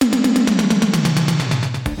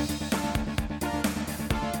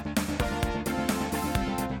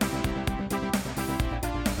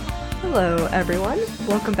Hello, everyone.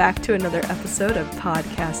 Welcome back to another episode of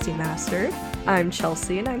Podcasting Mastered. I'm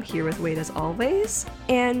Chelsea, and I'm here with Wade as always.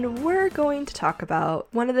 And we're going to talk about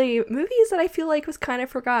one of the movies that I feel like was kind of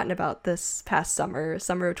forgotten about this past summer of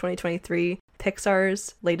 2023,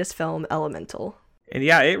 Pixar's latest film, Elemental. And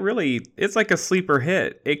yeah, it's like a sleeper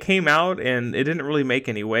hit. It came out and it didn't really make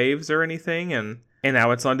any waves or anything, and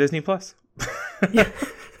now it's on Disney Plus. Yeah.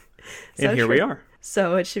 And here we are.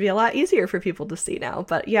 So it should be a lot easier for people to see now.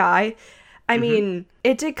 But yeah, I mean,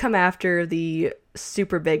 it did come after the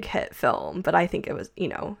super big hit film, but I think it was,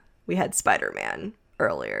 we had Spider-Man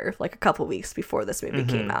earlier, like a couple weeks before this movie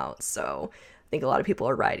came out. So I think a lot of people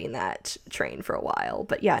are riding that train for a while.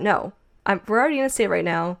 But yeah, no, we're already going to say it right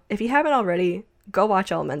now. If you haven't already, go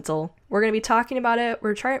watch Elemental. We're going to be talking about it.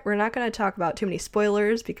 We're not going to talk about too many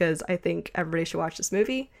spoilers because I think everybody should watch this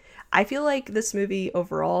movie. I feel like this movie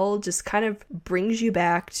overall just kind of brings you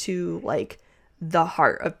back to like the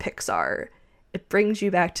heart of Pixar. It brings you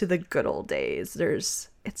back to the good old days. It's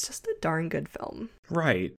just a darn good film.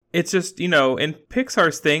 Right. It's just, and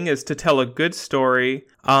Pixar's thing is to tell a good story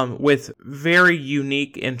with very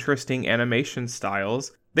unique, interesting animation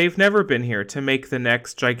styles. They've never been here to make the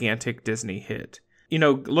next gigantic Disney hit.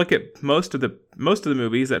 Look at most of the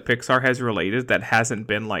movies that Pixar has related that hasn't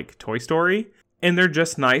been like Toy Story. And they're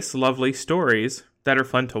just nice, lovely stories that are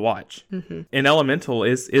fun to watch. Mm-hmm. And Elemental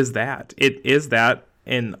is that. It is that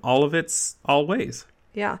in all ways.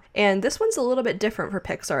 Yeah. And this one's a little bit different for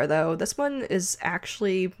Pixar, though. This one is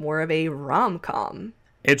actually more of a rom-com.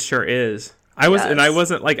 It sure is. I wasn't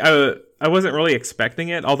really expecting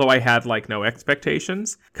it, although I had like no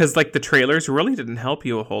expectations. Because like the trailers really didn't help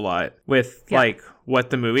you a whole lot with like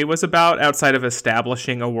what the movie was about outside of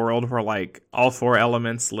establishing a world where like all four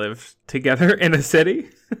elements live together in a city.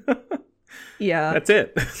 Yeah. That's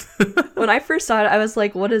it. When I first saw it, I was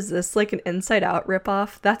like, what is this? Like an Inside Out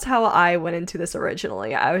ripoff? That's how I went into this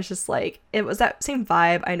originally. I was just like, it was that same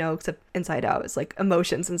vibe, I know, except Inside Out is like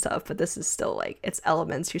emotions and stuff, but this is still like, it's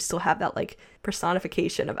elements. You still have that like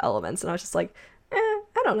personification of elements. And I was just like, I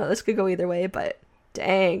don't know. This could go either way, but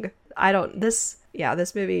dang. This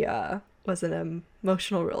movie was an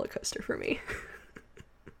emotional roller coaster for me.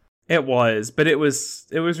 It was, but it was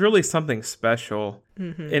really something special.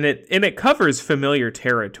 Mm-hmm. And it covers familiar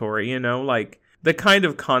territory, like the kind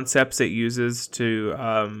of concepts it uses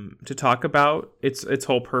to talk about its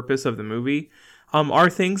whole purpose of the movie are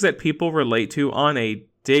things that people relate to on a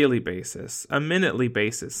daily basis, a minutely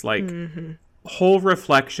basis, like whole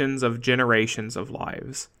reflections of generations of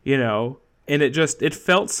lives, and it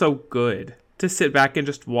felt so good to sit back and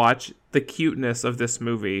just watch the cuteness of this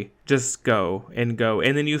movie just go, and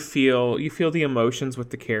then you feel the emotions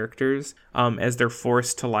with the characters as they're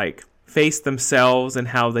forced to like face themselves and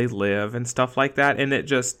how they live and stuff like that, and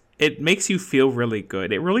it makes you feel really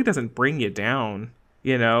good. It really doesn't bring you down,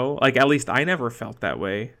 like at least I never felt that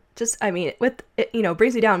way. Just, I mean, with it,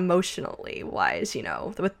 brings you down emotionally wise,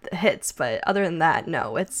 with the hits, but other than that,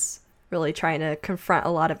 no, it's really trying to confront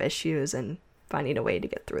a lot of issues and finding a way to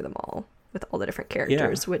get through them all with all the different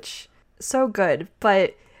characters, which so good.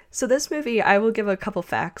 But so this movie, I will give a couple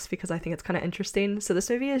facts because I think it's kind of interesting. So this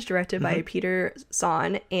movie is directed by Peter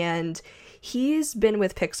Sohn, and he's been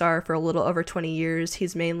with Pixar for a little over 20 years.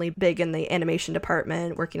 He's mainly big in the animation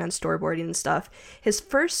department, working on storyboarding and stuff. His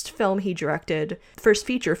first film he directed, first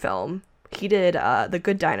feature film, he did The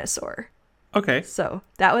Good Dinosaur. Okay. So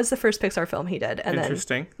that was the first Pixar film he did. And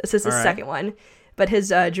interesting. Then this is his second one. But his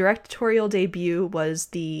directorial debut was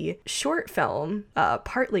the short film,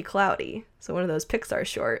 Partly Cloudy. So one of those Pixar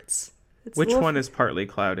shorts. Which one is Partly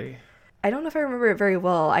Cloudy? I don't know if I remember it very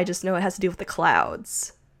well. I just know it has to do with the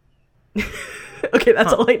clouds. Okay,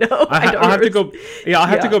 that's all I know. I'll have to go. Yeah, I'll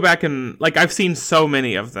have to go back and like I've seen so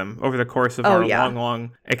many of them over the course of our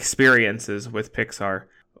long experiences with Pixar.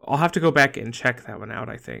 I'll have to go back and check that one out,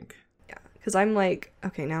 I think. Yeah, because I'm like,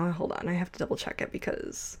 okay, now hold on. I have to double check it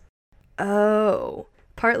because... Oh,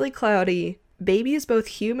 Partly Cloudy. Babies, both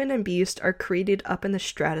human and beast, are created up in the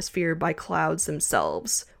stratosphere by clouds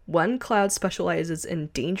themselves. One cloud specializes in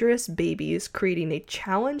dangerous babies, creating a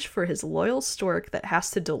challenge for his loyal stork that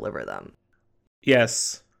has to deliver them.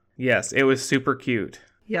 Yes, it was super cute.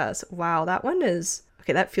 Yes, wow, that one is...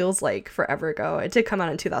 Okay, that feels like forever ago. It did come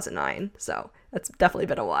out in 2009, so that's definitely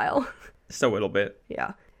been a while. Just a little bit.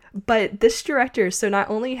 Yeah. But this director, so not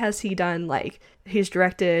only has he done, like, he's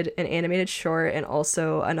directed an animated short and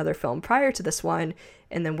also another film prior to this one,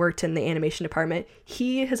 and then worked in the animation department,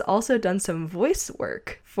 he has also done some voice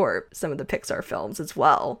work for some of the Pixar films as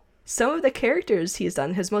well. Some of the characters he's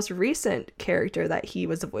done, his most recent character that he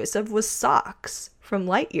was the voice of was Socks from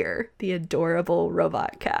Lightyear, the adorable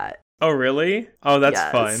robot cat. Oh, really? Oh, that's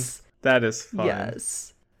fun. That is fun.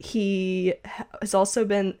 Yes. He has also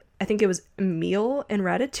been, I think it was Emile in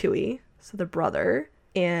Ratatouille, so the brother,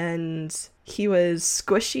 and he was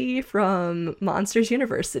Squishy from Monsters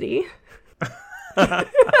University.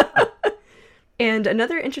 And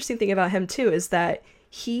another interesting thing about him, too, is that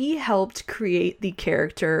he helped create the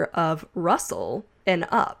character of Russell in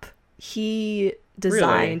Up. He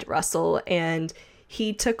designed Russell, and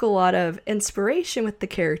he took a lot of inspiration with the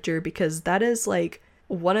character because that is like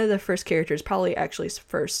one of the first characters, probably actually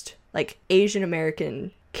first like Asian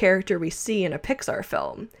American character we see in a Pixar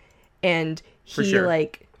film. And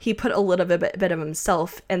he put a little bit of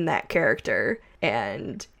himself in that character,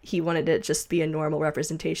 and he wanted it just be a normal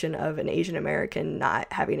representation of an Asian American,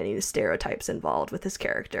 not having any stereotypes involved with his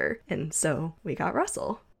character. And so we got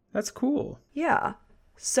Russell. That's cool. Yeah.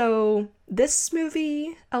 So this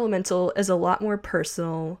movie, Elemental, is a lot more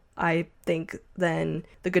personal, I think, than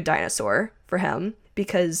The Good Dinosaur for him,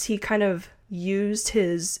 because he kind of used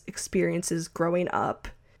his experiences growing up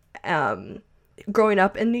in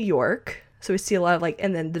New York. So we see a lot of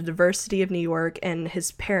and then the diversity of New York, and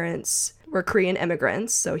his parents were Korean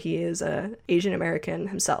immigrants, so he is a Asian American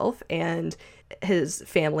himself, and his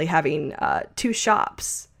family having 2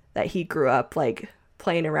 shops that he grew up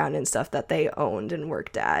playing around and stuff that they owned and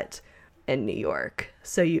worked at in New York.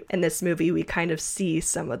 So in this movie, we kind of see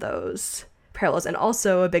some of those parallels, and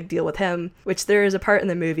also a big deal with him, which there is a part in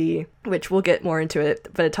the movie, which we'll get more into it,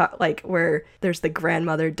 but where there's the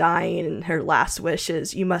grandmother dying, and her last wish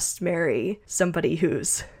is, you must marry somebody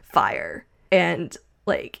who's fire. And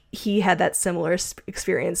he had that similar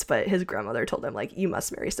experience, but his grandmother told him you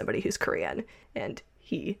must marry somebody who's Korean, and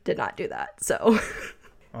he did not do that. So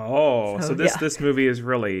so this movie is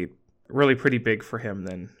really pretty big for him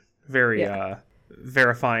then. Very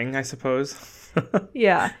verifying, I suppose.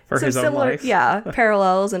 Yeah. For his own life. Yeah,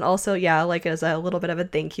 parallels, and also as a little bit of a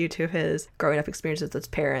thank you to his growing up experiences with his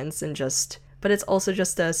parents, but it's also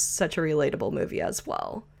just such a relatable movie as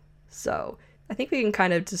well. So I think we can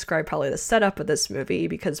kind of describe probably the setup of this movie,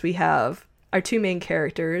 because we have our 2 main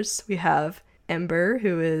characters. We have Ember,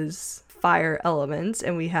 who is fire element,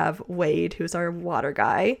 and we have Wade, who's our water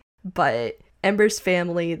guy. But Ember's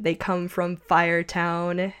family, they come from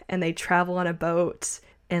Firetown, and they travel on a boat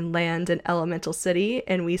and land in Elemental City,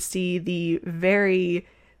 and we see the very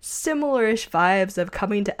similar-ish vibes of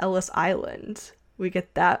coming to Ellis Island. We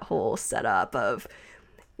get that whole setup of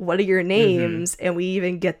what are your names, and we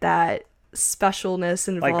even get that specialness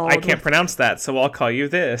involved. I can't pronounce that, so I'll call you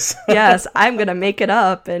this. Yes, I'm gonna make it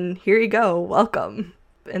up, and here you go, welcome.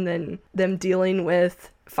 And then them dealing with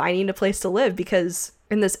finding a place to live, because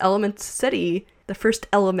in this element city, the first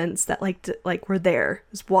elements that were there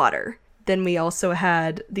was water. Then we also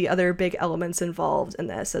had the other big elements involved in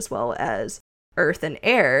this, as well as earth and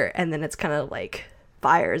air, and then it's kind of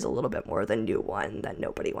fire is a little bit more the new one that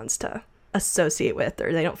nobody wants to associate with,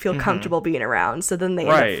 or they don't feel comfortable being around. So then they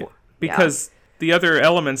end up, because the other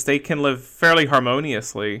elements, they can live fairly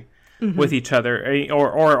harmoniously with each other,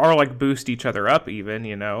 or boost each other up even,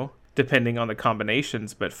 depending on the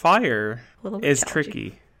combinations. But fire is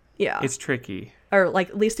tricky. Yeah. It's tricky. Or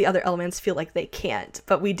at least the other elements feel like they can't.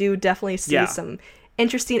 But we do definitely see some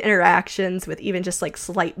interesting interactions with even just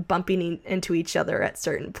slight bumping into each other at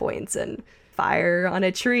certain points, and fire on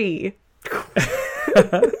a tree.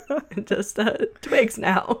 Just twigs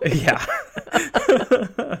now. Yeah.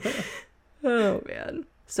 Oh, man.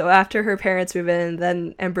 So after her parents move in,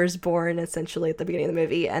 then Ember's born essentially at the beginning of the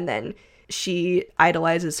movie, and then she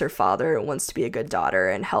idolizes her father and wants to be a good daughter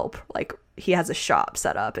and help. He has a shop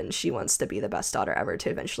set up, and she wants to be the best daughter ever to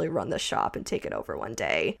eventually run the shop and take it over one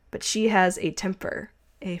day. But she has a temper,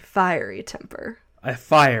 a fiery temper. A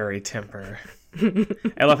fiery temper.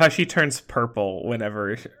 I love how she turns purple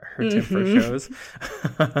whenever her temper shows.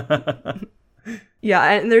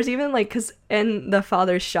 Yeah, and there's even because in the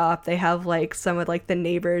father's shop, they have some of the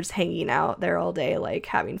neighbors hanging out there all day,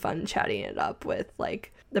 having fun, chatting it up with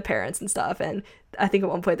the parents and stuff. And I think at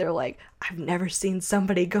one point they're I've never seen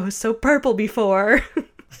somebody go so purple before.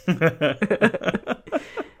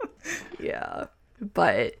 Yeah,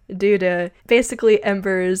 but due to basically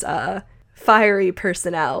Ember's fiery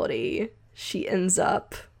personality, she ends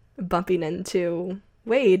up bumping into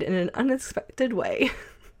Wade in an unexpected way.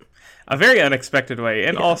 A very unexpected way.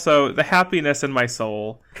 And also the happiness in my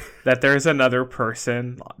soul that there's another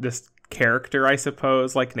person, this character, I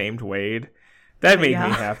suppose, named Wade. That made me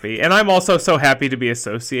happy. And I'm also so happy to be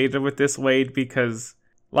associated with this Wade, because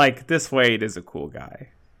this Wade is a cool guy.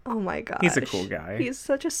 Oh my gosh. He's a cool guy. He's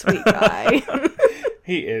such a sweet guy.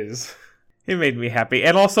 He is. It made me happy.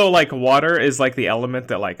 And also, like, water is, like, the element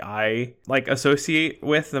that, like, I, like, associate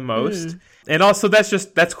with the most. And also,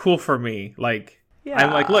 that's cool for me. Like, Yeah.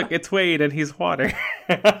 I'm like, look, it's Wade and he's water.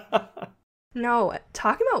 No,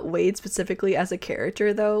 talking about Wade specifically as a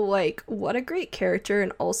character, though, like, what a great character,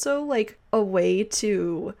 and also, like, a way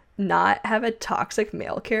to not have a toxic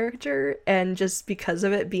male character, and just because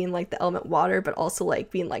of it being, like, the element water, but also,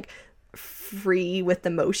 like, being, like, free with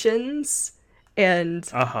emotions, and...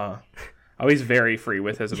 Oh, he's very free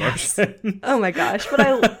with his emotions. Yes. Oh my gosh, but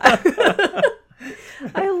I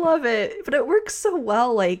love it. But it works so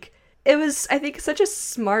well. Like, it was, I think, such a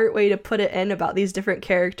smart way to put it in about these different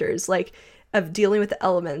characters, like, of dealing with the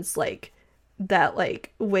elements, like, that,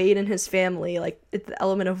 like, Wade and his family, like, the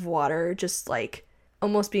element of water, just, like,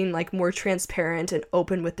 almost being, like, more transparent and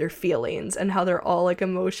open with their feelings, and how they're all, like,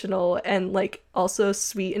 emotional and, like, also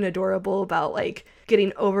sweet and adorable about, like,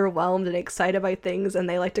 getting overwhelmed and excited by things, and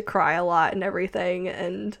they like to cry a lot and everything,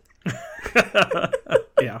 and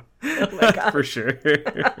yeah. Oh my god, for sure.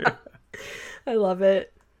 I love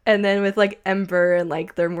it. And then with, like, Ember, and,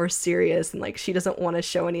 like, they're more serious, and, like, she doesn't want to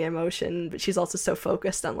show any emotion, but she's also so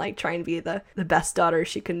focused on, like, trying to be the best daughter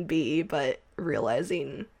she can be, but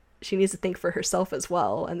realizing she needs to think for herself as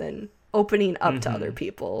well, and then opening up to other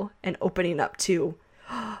people, and opening up to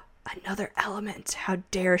another element. How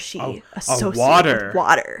dare she associate with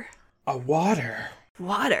water? A water.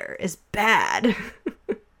 Water is bad.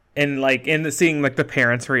 And, like, seeing, like, the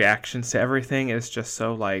parents' reactions to everything is just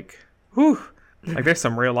so, like, whew. Like, there's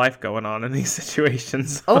some real life going on in these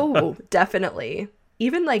situations. Oh, definitely.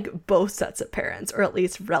 Even, like, both sets of parents, or at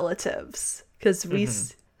least relatives, because we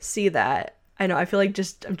see that. I know, I feel like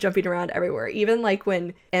just I'm jumping around everywhere. Even, like,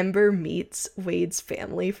 when Ember meets Wade's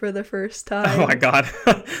family for the first time. Oh my god.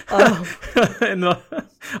 And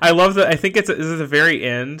I love that. I think is it the very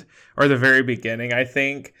end or the very beginning, I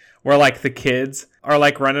think, where, like, the kids are,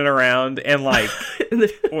 like, running around and, like,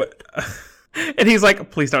 and he's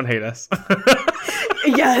like, please don't hate us.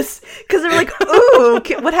 Yes, because they're like, ooh,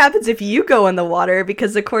 what happens if you go in the water?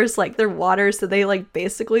 Because, of course, like, they're water, so they, like,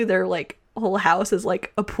 basically their, like, whole house is,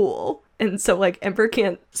 like, a pool. And so, like, Ember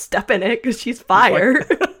can't step in it because she's fire.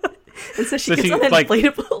 And so she gets on an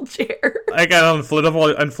inflatable chair. I got an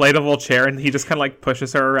inflatable chair, and he just kind of, like,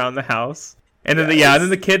 pushes her around the house. And then, and then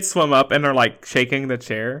the kids swim up and are, like, shaking the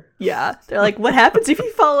chair. Yeah. They're like, what happens if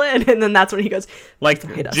you fall in? And then that's when he goes, like,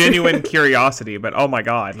 genuine curiosity, but oh my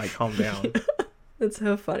god, like, calm down. It's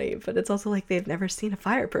so funny, but it's also like they've never seen a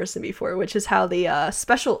fire person before, which is how the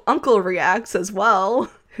special uncle reacts as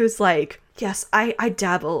well, who's like, yes, I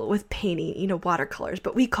dabble with painting, watercolors,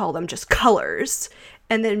 but we call them just colors.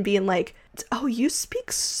 And then being like, oh, you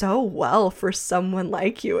speak so well for someone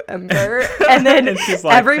like you, Ember. And then and she's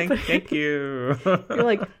like, everybody, thank you. You're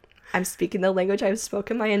like, I'm speaking the language I've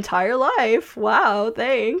spoken my entire life. Wow,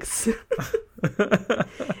 thanks.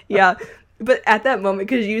 Yeah, but at that moment,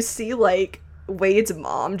 because you see, like, Wade's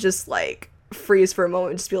mom just, like, freeze for a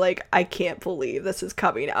moment and just be like, I can't believe this is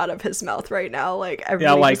coming out of his mouth right now. Like,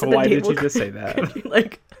 yeah, like, why did you just say that?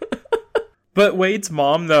 Like, but Wade's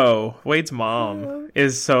mom, though,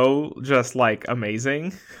 is so just, like,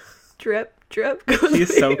 amazing. Drip.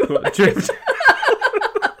 She's so cool. Drip.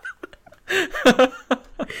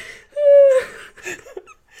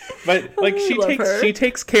 But, like, she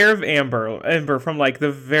takes care of Amber from, like,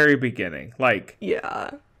 the very beginning. Like,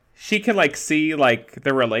 yeah, she can, like, see, like,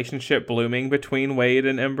 the relationship blooming between Wade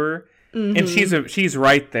and Ember, and she's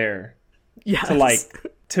right there. Yes.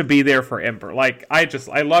 To be there for Ember. Like, I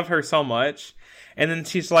love her so much. And then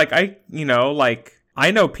she's like, I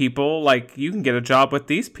know people, like, you can get a job with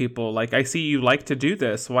these people. Like, I see you like to do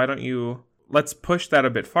this. Why don't you, let's push that a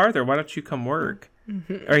bit farther. Why don't you come work?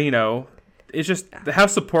 Or, it's just how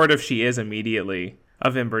supportive she is immediately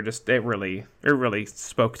of Ember. Just, it really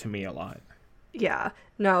spoke to me a lot. Yeah,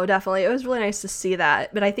 no, definitely. It was really nice to see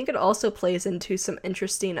that. But I think it also plays into some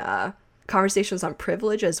interesting conversations on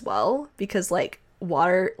privilege as well. Because, like,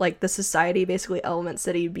 water, like, the society, basically Element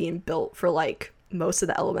City being built for, like, most of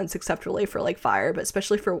the elements except really for, like, fire, but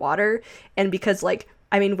especially for water. And because, like,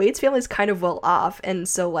 I mean, Wade's family is kind of well off, and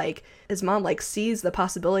so, like, his mom, like, sees the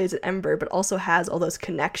possibilities at Ember, but also has all those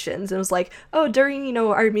connections, and was like, oh, during,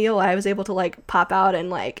 our meal, I was able to, like, pop out and,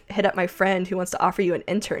 like, hit up my friend who wants to offer you an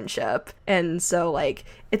internship. And so, like,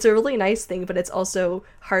 it's a really nice thing, but it's also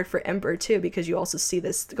hard for Ember, too, because you also see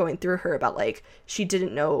this going through her about, like, she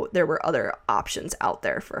didn't know there were other options out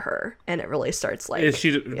there for her, and it really starts, like...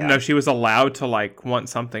 she was allowed to, like, want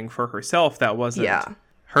something for herself that wasn't...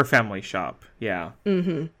 her family shop. Yeah.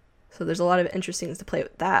 So there's a lot of interesting things to play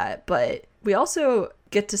with that. But we also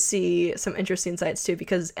get to see some interesting sides too,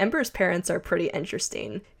 because Ember's parents are pretty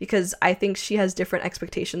interesting, because I think she has different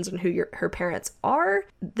expectations on who her parents are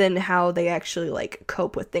than how they actually like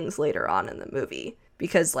cope with things later on in the movie,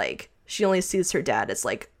 because like she only sees her dad as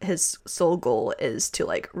like his sole goal is to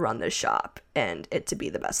like run the shop and it to be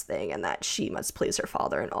the best thing, and that she must please her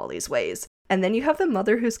father in all these ways. And then you have the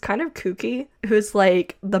mother who's kind of kooky, who's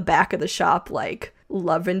like the back of the shop like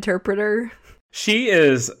love interpreter. She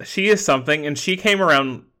is something, and she came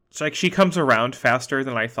around, like she comes around faster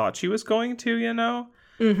than I thought she was going to, you know?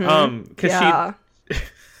 Mm-hmm. She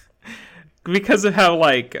because of how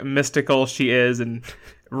like mystical she is and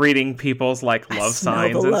reading people's like love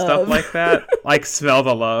signs and stuff like that, like smell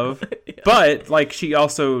the love. Yeah. But like she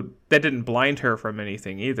also, that didn't blind her from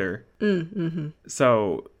anything either. Mm-hmm.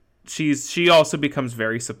 So she also becomes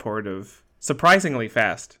very supportive surprisingly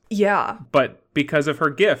fast. Yeah. But because of her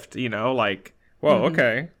gift, you know, like, whoa,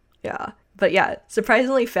 okay. Yeah. But yeah,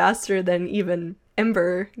 surprisingly faster than even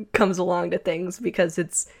Ember comes along to things, because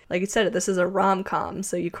it's, like you said, this is a rom-com,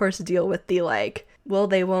 so you of course deal with the like, will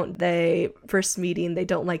they, won't they, first meeting, they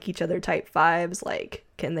don't like each other type vibes, like,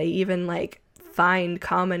 can they even like find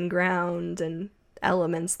common ground and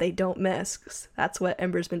elements they don't miss? That's what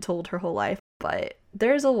Ember's been told her whole life. But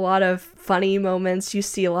there's a lot of funny moments. You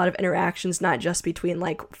see a lot of interactions, not just between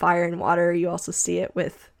like fire and water. You also see it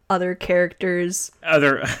with other characters.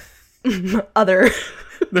 Other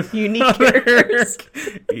unique characters.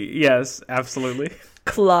 Yes, absolutely.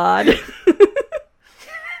 Claude.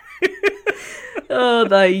 Oh,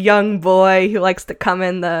 the young boy who likes to come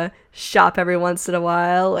in the shop every once in a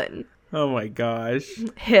while and oh my gosh,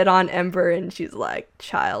 hit on Ember, and she's like,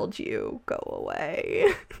 child, you go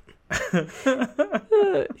away.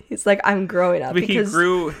 He's like, I'm growing up. But because he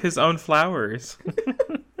grew his own flowers.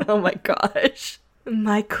 Oh my gosh.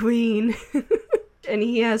 My queen. And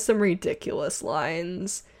he has some ridiculous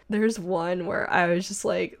lines. There's one where I was just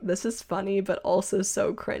like, this is funny, but also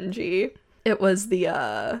so cringy. It was the,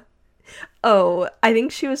 I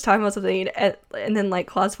think she was talking about something, and then like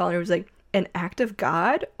Claude's father was like, an act of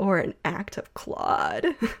God or an act of Claude?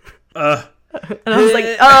 And I was like,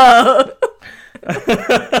 oh.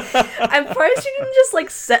 I'm surprised she didn't just like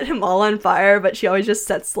set him all on fire, but she always just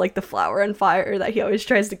sets like the flower on fire that he always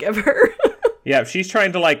tries to give her. Yeah, she's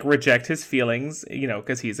trying to like reject his feelings, you know,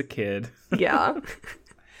 because he's a kid. Yeah.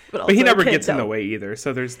 But he never gets in the way either,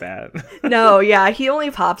 so there's that. No, yeah, he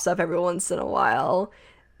only pops up every once in a while.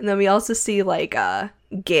 And then we also see like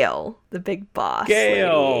Gail, the big boss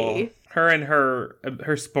lady. Her and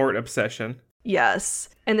her sport obsession. Yes.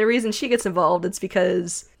 And the reason she gets involved is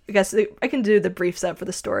because, I guess I can do the brief setup for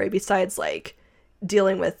the story besides like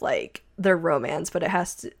dealing with like their romance, but it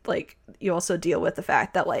has to like, you also deal with the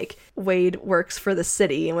fact that like Wade works for the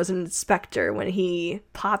city and was an inspector when he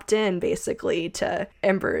popped in basically to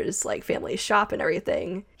Ember's like family shop and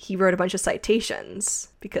everything. He wrote a bunch of citations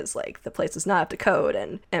because like the place is not up to code,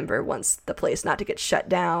 and Ember wants the place not to get shut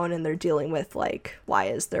down, and they're dealing with like, why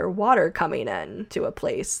is there water coming in to a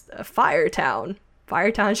place, a fire town?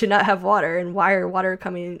 Firetown should not have water, and why is water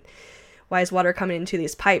coming into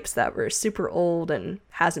these pipes that were super old and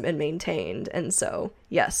hasn't been maintained? And so,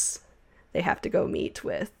 yes, they have to go meet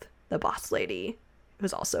with the boss lady,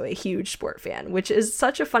 who's also a huge sport fan, which is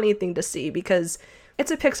such a funny thing to see because it's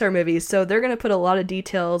a Pixar movie, so they're going to put a lot of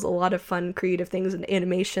details, a lot of fun, creative things in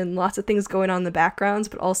animation, lots of things going on in the backgrounds,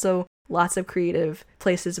 but also lots of creative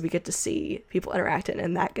places we get to see people interact in,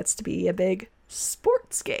 and that gets to be a big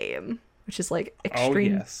sports game, which is like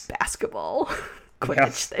extreme basketball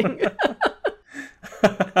Quidditch thing.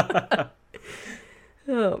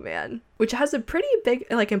 Oh man, which has a pretty big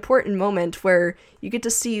like important moment where you get to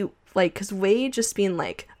see like, because Wade just being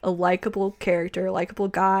like a likable character, likable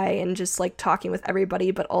guy, and just like talking with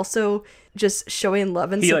everybody, but also just showing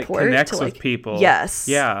love and support. He like connects to, like, with people. Yes.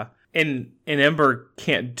 Yeah. And Ember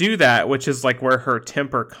can't do that, which is like where her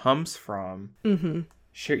temper comes from. Mm-hmm.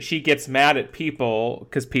 She gets mad at people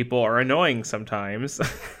because people are annoying sometimes.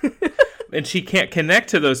 And she can't connect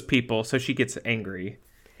to those people, so she gets angry.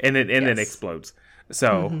 And then explodes.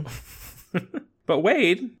 So, but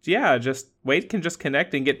Wade can just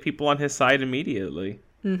connect and get people on his side immediately.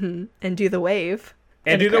 Mm-hmm. And do the wave.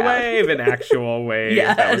 And do the wave, an actual wave.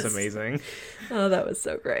 Yes. That was amazing. Oh, that was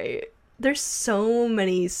so great. There's so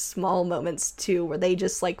many small moments too where they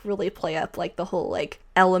just like really play up like the whole like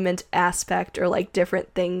element aspect or like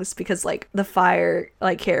different things, because like the fire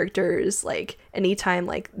like characters, like anytime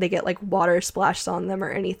like they get like water splashed on them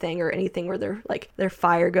or anything where their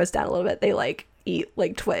fire goes down a little bit, they like eat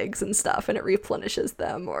like twigs and stuff and it replenishes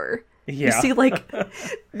them. Or you see like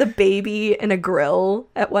the baby in a grill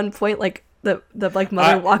at one point like the like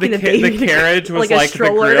mother walking the baby. The carriage was like the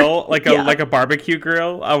grill, like a barbecue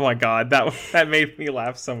grill. Oh my god, that made me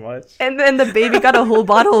laugh so much. And then the baby got a whole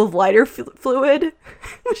bottle of lighter fluid.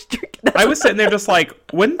 I was sitting there just like,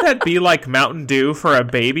 wouldn't that be like Mountain Dew for a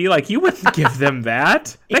baby? Like, you wouldn't give them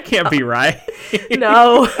that. That can't be right.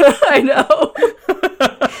 No, I know.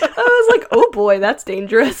 I was like, oh boy, that's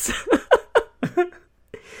dangerous.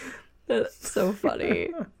 That's so funny.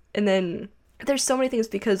 And then there's so many things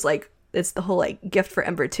because like it's the whole like gift for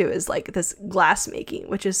Ember too is like this glass making,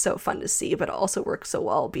 which is so fun to see, but it also works so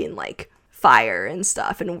well being like fire and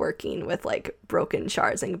stuff and working with like broken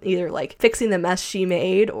shards and either like fixing the mess she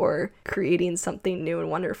made or creating something new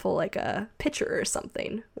and wonderful like a pitcher or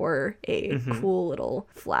something or a cool little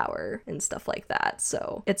flower and stuff like that.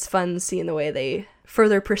 So it's fun seeing the way they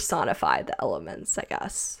further personify the elements, I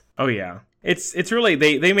guess. Oh yeah. It's really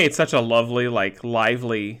they made such a lovely, like,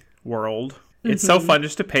 lively world. It's so fun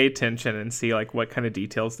just to pay attention and see like what kind of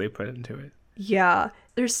details they put into it. Yeah,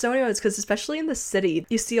 there's so many ones because especially in the city,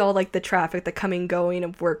 you see all like the traffic, the coming going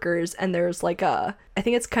of workers, and there's like I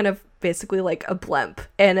think it's kind of basically like a blimp,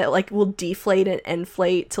 and it like will deflate and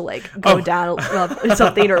inflate to like go down or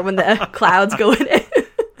something, or when the clouds go in it.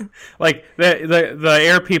 Like the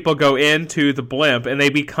air people go into the blimp and they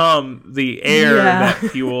become the air that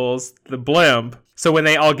fuels the blimp. So when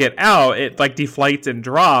they all get out, it like deflates and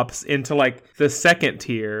drops into like the second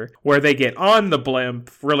tier where they get on the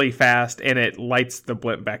blimp really fast and it lights the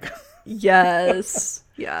blimp back up. Yes.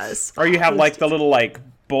 Yes. Or you have like the little like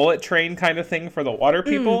bullet train kind of thing for the water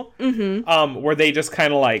people, where they just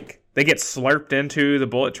kind of like they get slurped into the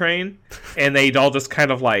bullet train and they all just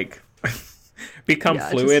kind of like become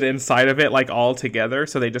fluid inside of it, like all together.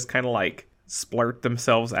 So they just kind of like splurt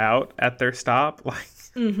themselves out at their stop. Like,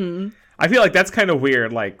 I feel like that's kind of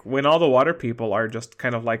weird. Like when all the water people are just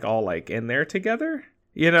kind of like all like in there together,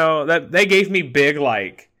 you know, that they gave me big,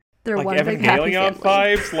 like, they're like one Evangelion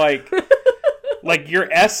vibes. Like, like your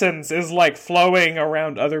essence is like flowing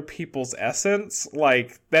around other people's essence.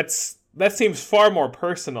 Like that seems far more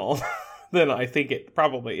personal than I think it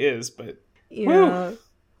probably is. But yeah.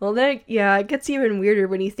 Well, then, it gets even weirder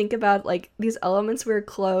when you think about, like, these elements wear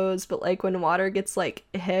clothes, but, like, when water gets, like,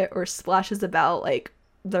 hit or splashes about, like,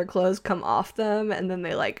 their clothes come off them, and then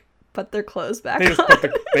they, like, put their clothes back on.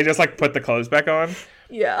 They just, like, put the clothes back on?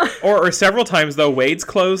 Yeah. Or several times, though, Wade's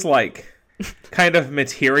clothes, like, kind of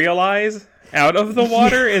materialize out of the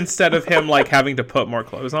water instead of him, like, having to put more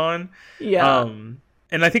clothes on. Yeah.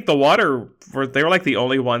 And I think the water, they were, like, the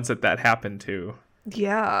only ones that happened to.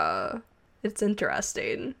 Yeah. It's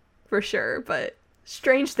interesting, for sure, but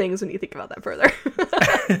strange things when you think about that further.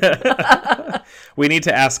 We need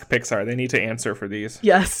to ask Pixar. They need to answer for these.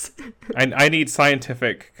 Yes. I need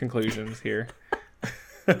scientific conclusions here.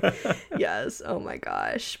 Yes. Oh my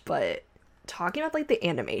gosh. But talking about like the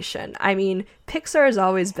animation, I mean, Pixar has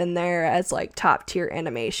always been there as like top tier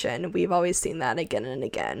animation. We've always seen that again and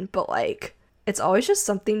again, but like it's always just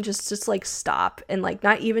something just like stop and like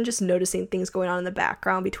not even just noticing things going on in the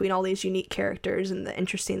background between all these unique characters and the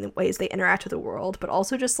interesting ways they interact with the world, but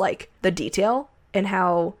also just like the detail and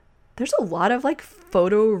how there's a lot of like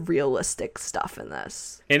photorealistic stuff in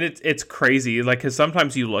this. And it's crazy, like, because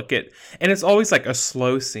sometimes you look at, and it's always like a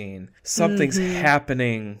slow scene. Something's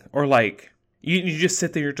happening, or like, you just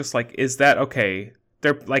sit there, you're just like, is that okay?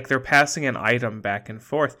 They're passing an item back and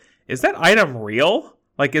forth. Is that item real?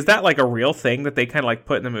 Like, is that like a real thing that they kind of like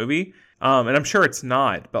put in the movie? And I'm sure it's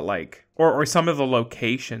not, but like, or some of the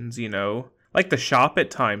locations, you know, like the shop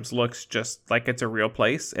at times looks just like it's a real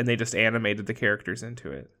place and they just animated the characters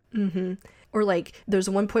into it. Or like there's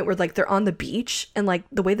one point where like they're on the beach and like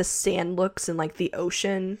the way the sand looks and like the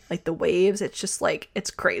ocean, like the waves, it's just like,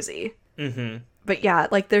 it's crazy. But yeah,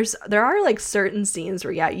 like there are like certain scenes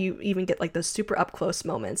where you even get like those super up close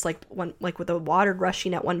moments, like one like with the water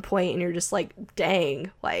rushing at one point and you're just like,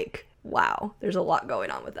 dang, like wow, there's a lot going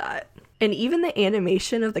on with that. And even the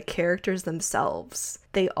animation of the characters themselves,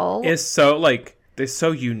 they all is so like, they're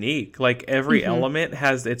so unique. Like every element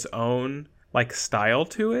has its own like style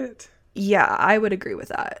to it. Yeah, I would agree with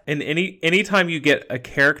that. And anytime you get a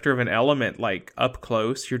character of an element like up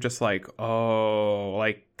close, you're just like, oh,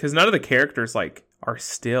 like, because none of the characters like are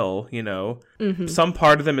still, you know. Some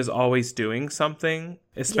part of them is always doing something,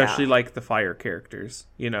 especially like the fire characters,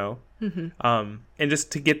 you know. And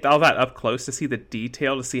just to get all that up close, to see the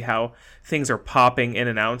detail, to see how things are popping in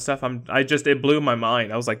and out and stuff, it blew my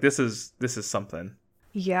mind. I was like, this is something.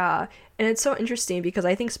 Yeah, and it's so interesting because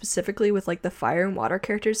I think specifically with like the fire and water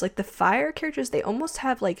characters, like the fire characters, they almost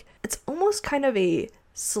have like, it's almost kind of a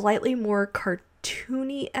slightly more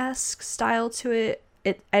cartoony-esque style to it.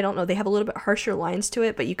 I don't know, they have a little bit harsher lines to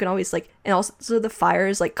it, but you can always like, and also the fire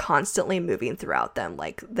is like constantly moving throughout them.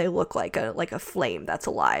 Like they look like a flame that's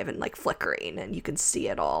alive and like flickering, and you can see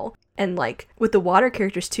it all. And like with the water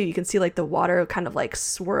characters too, you can see like the water kind of like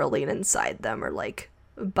swirling inside them or like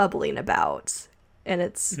bubbling about. And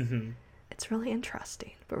it's really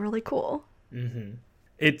interesting, but really cool.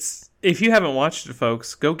 It's, if you haven't watched it,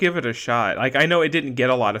 folks, go give it a shot. Like, I know it didn't get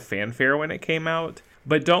a lot of fanfare when it came out,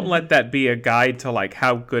 but don't let that be a guide to like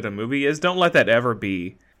how good a movie is. Don't let that ever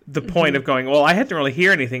be the point of going, well, I hadn't really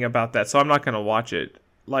hear anything about that, so I'm not going to watch it.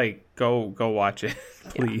 Like, go watch it,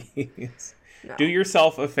 please. Yeah. No. Do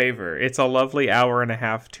yourself a favor. It's a lovely 1.5 hour,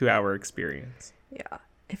 2-hour experience. Yeah.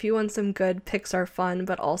 If you want some good Pixar fun,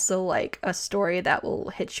 but also like a story that will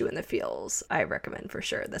hit you in the feels, I recommend for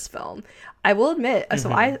sure this film. I will admit,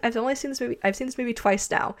 so I've only seen this movie. I've seen this movie twice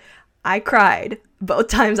now. I cried both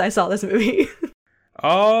times I saw this movie.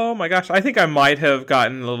 Oh my gosh. I think I might have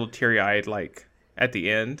gotten a little teary-eyed like at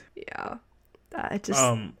the end. Yeah. I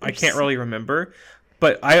can't really remember.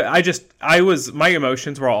 But my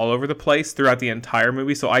emotions were all over the place throughout the entire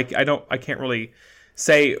movie, so I can't really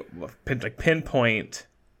say pinpoint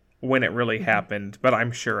when it really happened, but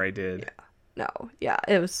I'm sure I did. Yeah. No. Yeah.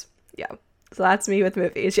 It was. Yeah. So that's me with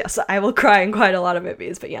movies. Yes, I will cry in quite a lot of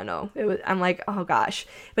movies, but yeah, no. I'm like, oh gosh.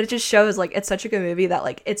 But it just shows like it's such a good movie that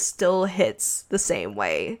like it still hits the same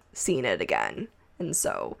way seeing it again. And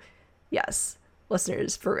so, yes.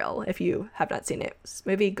 Listeners, for real, if you have not seen it, this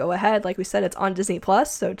movie, go ahead. Like we said, it's on Disney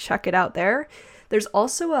Plus, so check it out there. There's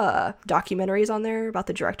also documentaries on there about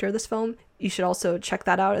the director of this film. You should also check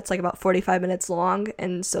that out. It's like about 45 minutes long,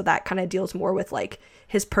 and so that kind of deals more with like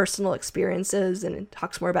his personal experiences and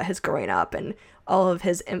talks more about his growing up and all of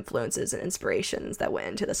his influences and inspirations that went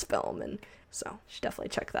into this film. And so you should definitely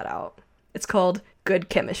check that out. It's called Good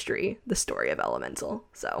Chemistry: The Story of Elemental.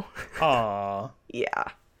 So, aww, yeah.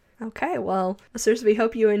 Okay, well, listeners, we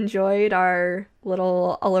hope you enjoyed our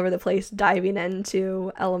little all over the place diving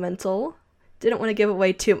into Elemental. Didn't want to give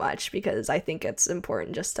away too much because I think it's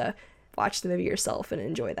important just to watch the movie yourself and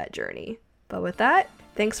enjoy that journey. But with that,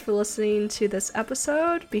 thanks for listening to this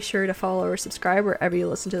episode. Be sure to follow or subscribe wherever you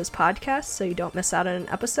listen to this podcast so you don't miss out on an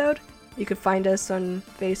episode. You can find us on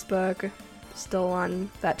Facebook, still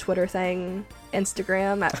on that Twitter thing,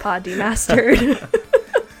 Instagram at PodDemastered.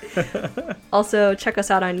 Also, check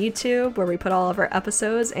us out on YouTube where we put all of our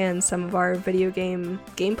episodes and some of our video game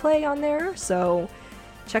gameplay on there. So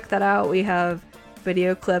check that out. We have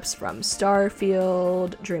video clips from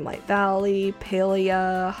Starfield, Dreamlight Valley,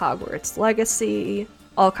 Palia, Hogwarts Legacy,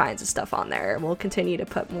 all kinds of stuff on there. And we'll continue to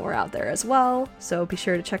put more out there as well. So be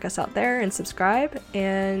sure to check us out there and subscribe.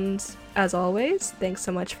 And as always, thanks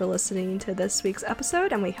so much for listening to this week's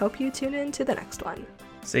episode, and we hope you tune in to the next one.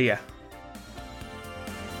 See ya.